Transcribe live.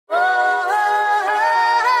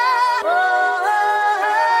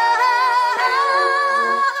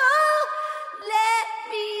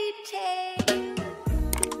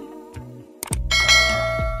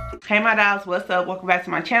my dolls, what's up? Welcome back to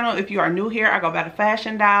my channel. If you are new here, I go by the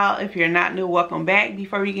Fashion Doll. If you're not new, welcome back.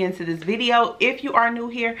 Before we get into this video, if you are new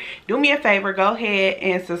here, do me a favor, go ahead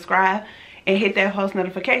and subscribe and hit that post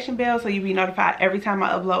notification bell so you'll be notified every time I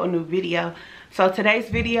upload a new video. So today's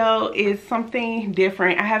video is something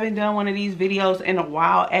different. I haven't done one of these videos in a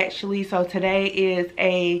while actually. So today is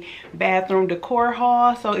a bathroom decor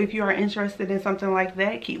haul. So if you are interested in something like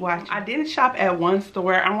that, keep watching. I didn't shop at one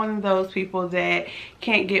store. I'm one of those people that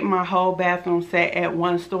can't get my whole bathroom set at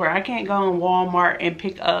one store. I can't go in Walmart and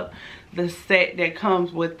pick up the set that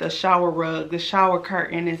comes with the shower rug, the shower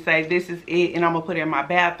curtain, and say this is it and I'm gonna put it in my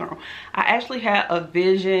bathroom. I actually had a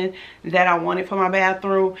vision that I wanted for my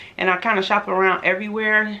bathroom and I kind of shopped around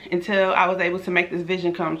everywhere until I was able to make this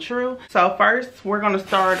vision come true. So first we're gonna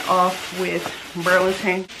start off with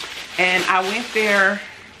Burlington, and I went there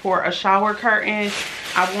for a shower curtain.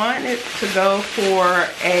 I wanted to go for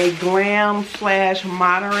a glam slash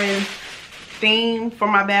modern theme for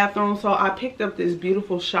my bathroom, so I picked up this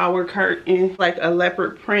beautiful shower curtain, like a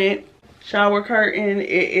leopard print shower curtain. It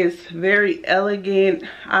is very elegant.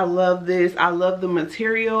 I love this. I love the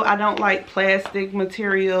material. I don't like plastic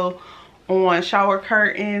material on shower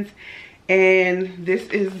curtains, and this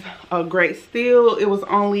is a great steal. It was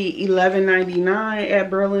only $11.99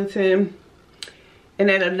 at Burlington. And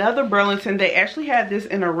at another Burlington, they actually had this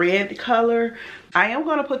in a red color. I am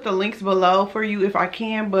going to put the links below for you if I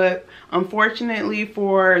can, but unfortunately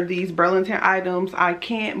for these Burlington items, I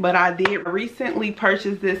can't. But I did recently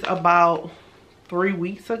purchase this about 3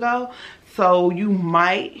 weeks ago. So you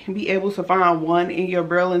might be able to find one in your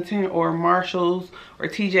Burlington or Marshalls or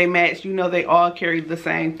TJ Maxx. You know they all carry the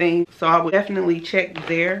same thing. So I would definitely check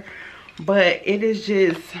there. But it is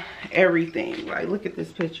just everything. Like, look at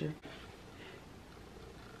this picture.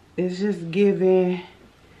 It's just giving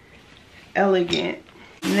elegant.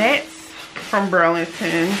 Next, from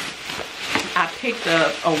Burlington, I picked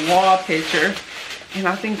up a wall picture, and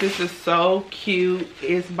I think this is so cute.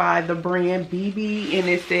 It's by the brand BEBE, and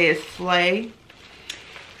it says Slay,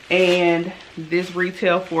 and this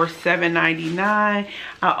retail for $7.99.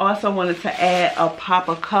 I also wanted to add a pop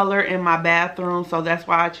of color in my bathroom, so that's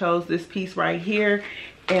why I chose this piece right here.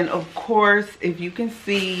 And of course, if you can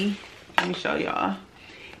see, let me show y'all.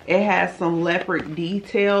 It has some leopard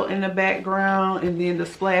detail in the background, and then the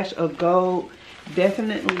splash of gold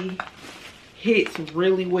definitely hits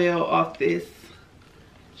really well off this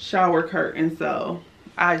shower curtain. So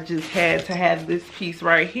I just had to have this piece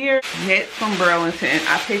right here. Next, from Burlington,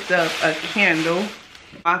 I picked up a candle.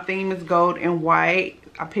 My theme is gold and white.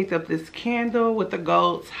 I picked up this candle with the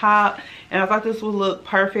gold top, and I thought this would look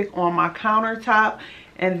perfect on my countertop.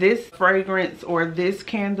 And this fragrance, or this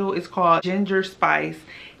candle, is called Ginger Spice.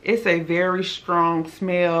 It's a very strong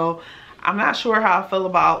smell. I'm not sure how I feel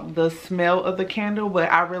about the smell of the candle,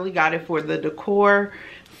 but I really got it for the decor.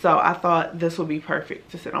 So I thought this would be perfect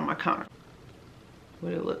to sit on my counter.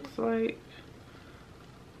 What it looks like.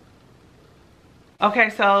 Okay,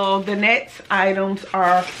 so the next items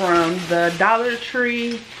are from the Dollar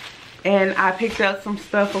Tree. And I picked up some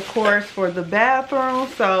stuff, of course, for the bathroom.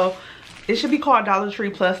 So it should be called Dollar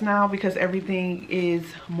Tree Plus now because everything is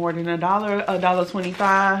more than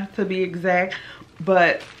 $1.25 to be exact.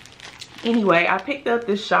 But anyway, I picked up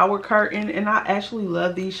this shower curtain, and I actually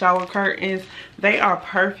love these shower curtains. They are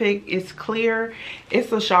perfect. It's clear.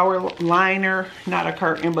 It's a shower liner, not a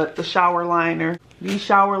curtain, but the shower liner. These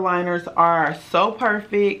shower liners are so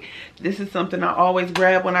perfect. This is something I always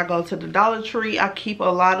grab when I go to the Dollar Tree. I keep a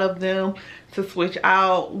lot of them to switch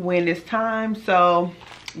out when it's time. So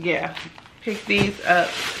yeah, pick these up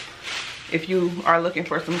if you are looking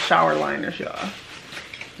for some shower liners, y'all.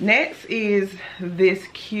 Next is this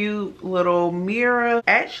cute little mirror.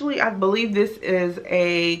 Actually, I believe this is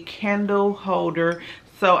a candle holder,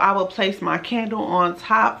 so I will place my candle on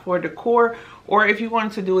top for decor. Or if you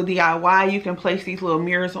wanted to do a DIY, you can place these little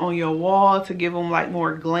mirrors on your wall to give them like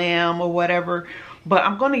more glam or whatever. But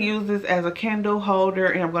I'm going to use this as a candle holder,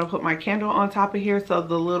 and I'm going to put my candle on top of here so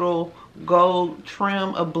the little gold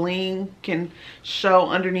trim of bling can show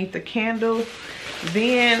underneath the candle.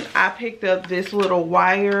 Then I picked up this little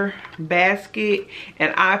wire basket,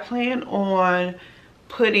 and I plan on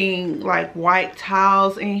putting like white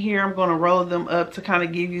towels in here. I'm going to roll them up to kind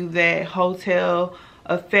of give you that hotel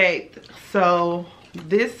effect. So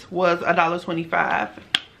this was $1.25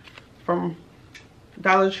 from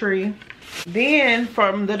Dollar Tree. Then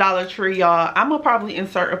from the Dollar Tree, y'all, I'm gonna probably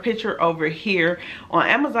insert a picture over here. On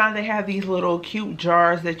Amazon, they have these little cute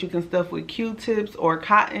jars that you can stuff with Q-tips or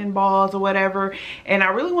cotton balls or whatever. And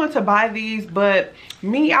I really want to buy these, but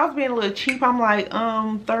I was being a little cheap. I'm like,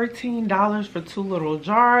 $13 for 2 little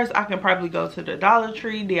jars. I can probably go to the Dollar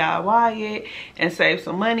Tree, DIY it, and save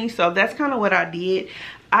some money. So that's kind of what I did.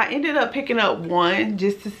 I ended up picking up one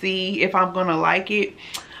just to see if I'm gonna like it.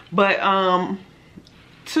 But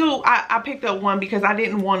two, I picked up one because I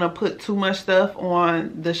didn't want to put too much stuff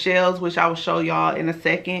on the shelves, which I will show y'all in a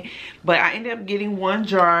second. But I ended up getting 1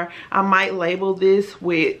 jar. I might label this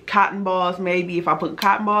with cotton balls, maybe, if I put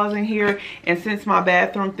cotton balls in here. And since my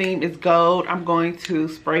bathroom theme is gold, I'm going to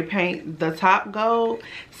spray paint the top gold.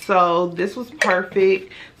 So this was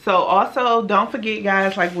perfect. So also, don't forget,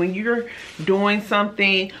 guys, like when you're doing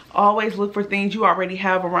something, always look for things you already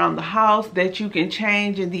have around the house that you can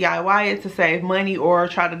change and DIY it to save money, or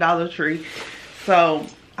try the Dollar Tree. So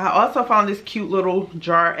I also found this cute little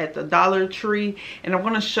jar at the Dollar Tree, and I'm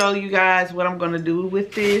going to show you guys what I'm going to do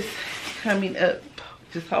with this coming up.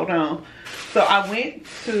 Just hold on. So I went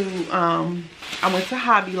to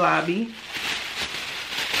Hobby Lobby,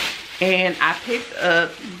 and I picked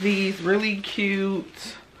up these really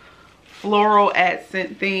cute floral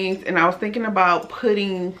accent things, and I was thinking about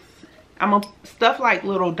putting, I'm gonna stuff like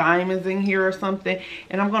little diamonds in here or something,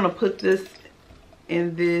 and I'm gonna put this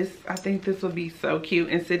in this. I think this will be so cute,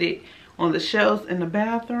 and sit it on the shelves in the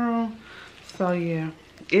bathroom. So yeah,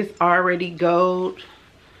 it's already gold,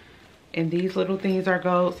 and these little things are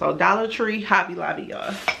gold. So Dollar Tree, Hobby Lobby,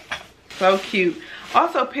 y'all. So cute.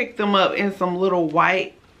 Also picked them up in some little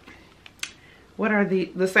white, what are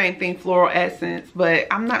the same thing, floral essence, but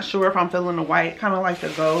I'm not sure if I'm feeling the white. Kind of like the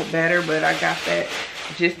gold better, but I got that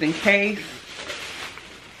just in case.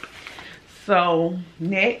 So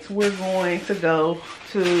next we're going to go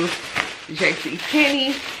to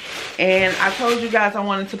JCPenney, and I told you guys I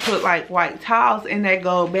wanted to put like white towels in that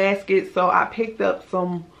gold basket, so I picked up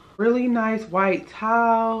some really nice white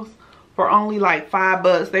towels for only like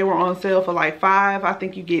 $5. They were on sale for like $5. I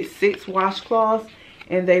think you get 6 washcloths,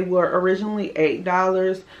 and they were originally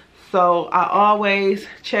 $8. So I always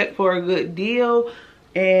check for a good deal,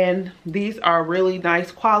 and these are really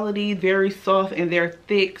nice quality, very soft, and they're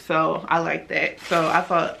thick, so I like that. So I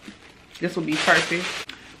thought this would be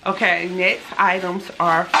perfect. Okay, next items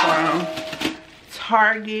are from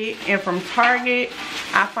Target, and from Target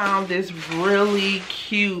I found this really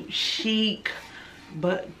cute chic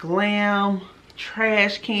but glam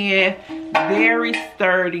trash can. Very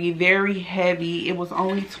sturdy, very heavy. It was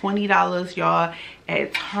only $20, y'all,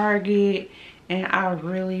 at Target, and I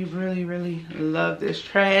really love this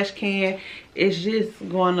trash can. It's just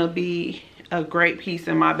gonna be a great piece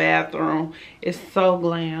in my bathroom. It's so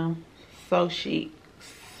glam, so chic,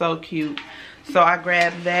 so cute. So I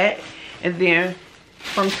grabbed that. And then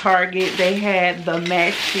from Target, they had the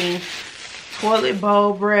matching toilet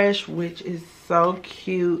bowl brush, which is so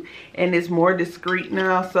cute, and it's more discreet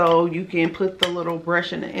now, so you can put the little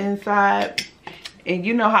brush in the inside. And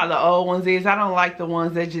you know how the old ones is. I don't like the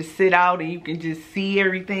ones that just sit out and you can just see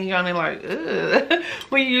everything on it, like, ugh,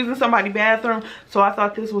 when you're using somebody's bathroom. So I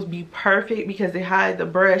thought this would be perfect because they hide the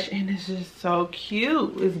brush, and it's just so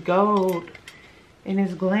cute. It's gold and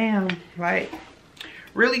it's glam, like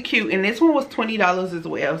really cute. And this one was $20 as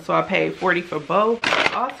well, so I paid $40 for both.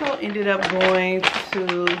 I also ended up going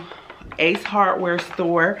to Ace Hardware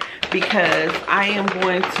store because I am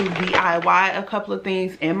going to DIY a couple of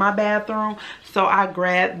things in my bathroom. So I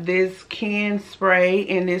grabbed this can spray,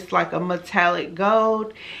 and it's like a metallic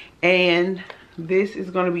gold, and this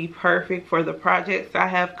is going to be perfect for the projects I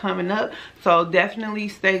have coming up. So definitely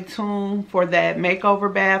stay tuned for that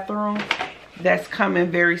makeover bathroom that's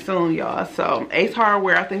coming very soon, y'all. So Ace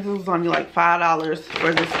Hardware, I think this was only like $5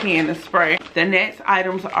 for this can of spray. The next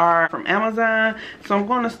items are from Amazon. So I'm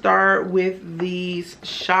going to start with these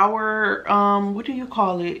shower, what do you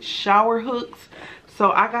call it, shower hooks.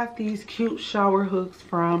 So I got these cute shower hooks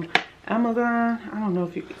from Amazon. I don't know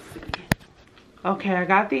if you can see. Okay, I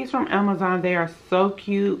got these from Amazon. They are so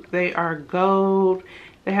cute. They are gold.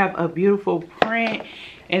 They have a beautiful print,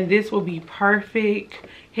 and this will be perfect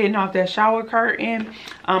hitting off that shower curtain.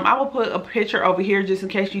 I will put a picture over here just in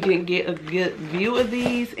case you didn't get a good view of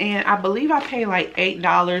these, and I believe I paid like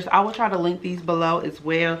 $8. I will try to link these below as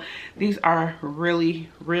well. These are really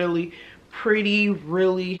pretty,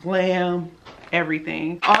 really glam,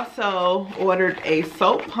 everything. Also ordered a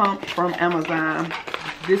soap pump from Amazon.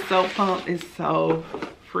 This soap pump is so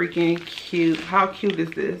freaking cute. How cute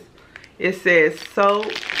is this? It says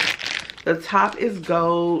soap. The top is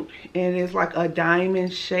gold, and it's like a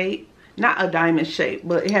diamond shape. not a diamond shape,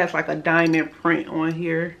 but it has like a diamond print on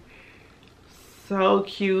here. So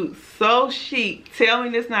cute, so chic. Tell me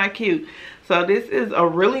this not cute. So this is a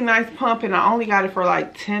really nice pump, and I only got it for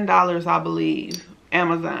like $10, I believe.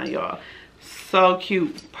 Amazon, y'all. So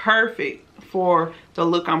cute. Perfect for the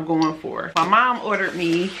look I'm going for. My mom ordered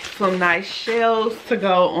me some nice shelves to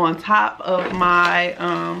go on top of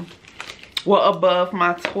my well, above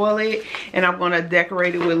my toilet, and I'm going to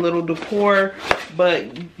decorate it with little decor, but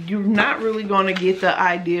you're not really going to get the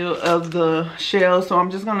idea of the shells, so I'm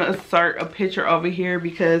just going to insert a picture over here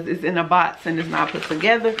because it's in a box and it's not put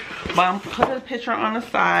together. But I'm putting a picture on the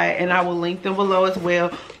side, and I will link them below as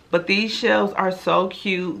well. But these shells are so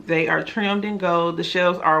cute. They are trimmed in gold. The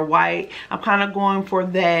shells are white. I'm kind of going for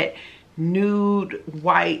that nude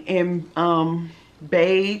white and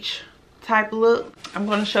beige type look. I'm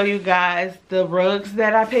going to show you guys the rugs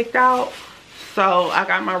that I picked out. So I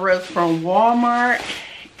got my rugs from Walmart,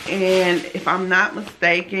 and if I'm not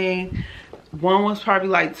mistaken, one was probably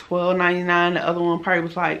like $12.99, the other one probably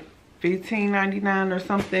was like $15.99 or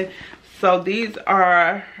something. So these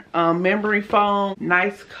are memory foam,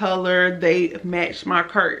 nice color. They match my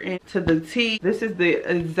curtain to the T. This is the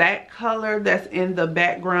exact color that's in the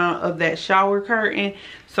background of that shower curtain.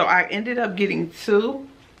 So I ended up getting two.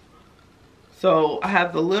 So I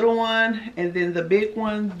have the little one and then the big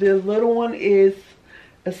one. The little one is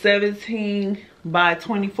a 17 by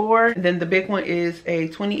 24. And then the big one is a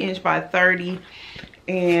 20-inch by 30.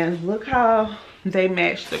 And look how they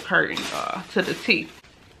match the curtain to the T.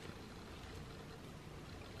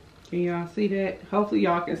 Can y'all see that? Hopefully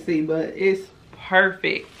y'all can see, but it's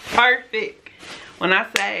perfect. Perfect. When I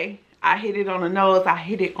say I hit it on the nose, I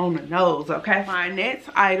hit it on the nose, okay? My next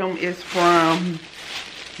item is from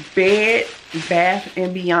Bed Bath &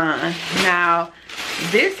 Beyond. Now,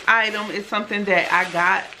 this item is something that I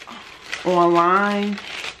got online,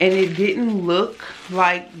 and it didn't look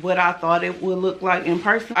like what I thought it would look like in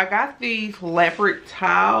person. I got these leopard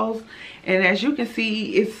towels, and as you can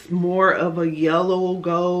see, it's more of a yellow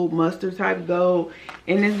gold, mustard type gold,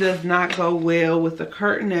 and it does not go well with the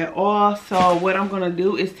curtain at all. So what I'm going to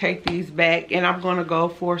do is take these back, and I'm going to go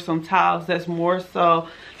for some towels that's more so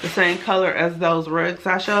the same color as those rugs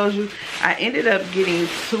I showed you. I ended up getting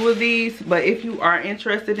two of these, but if you are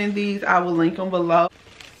interested in these, I will link them below.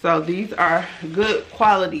 So these are good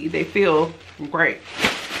quality. They feel great.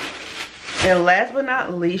 And last but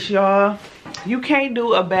not least, y'all, you can't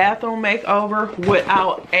do a bathroom makeover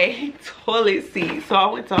without a toilet seat. So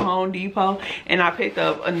I went to Home Depot and I picked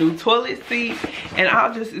up a new toilet seat, and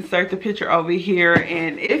I'll just insert the picture over here,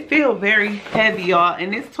 and it feels very heavy, y'all.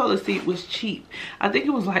 And this toilet seat was cheap. I think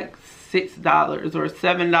it was like $6 or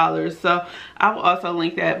 $7. So I will also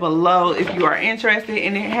link that below if you are interested.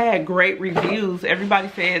 And it had great reviews. Everybody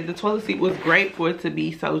said the toilet seat was great for it to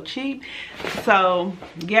be so cheap. So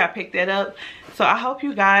yeah, I picked that up. So I hope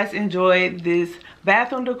you guys enjoyed this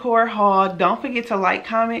bathroom decor haul. Don't forget to like,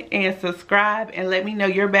 comment, and subscribe, and let me know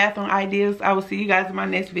your bathroom ideas. I will see you guys in my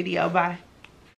next video. Bye.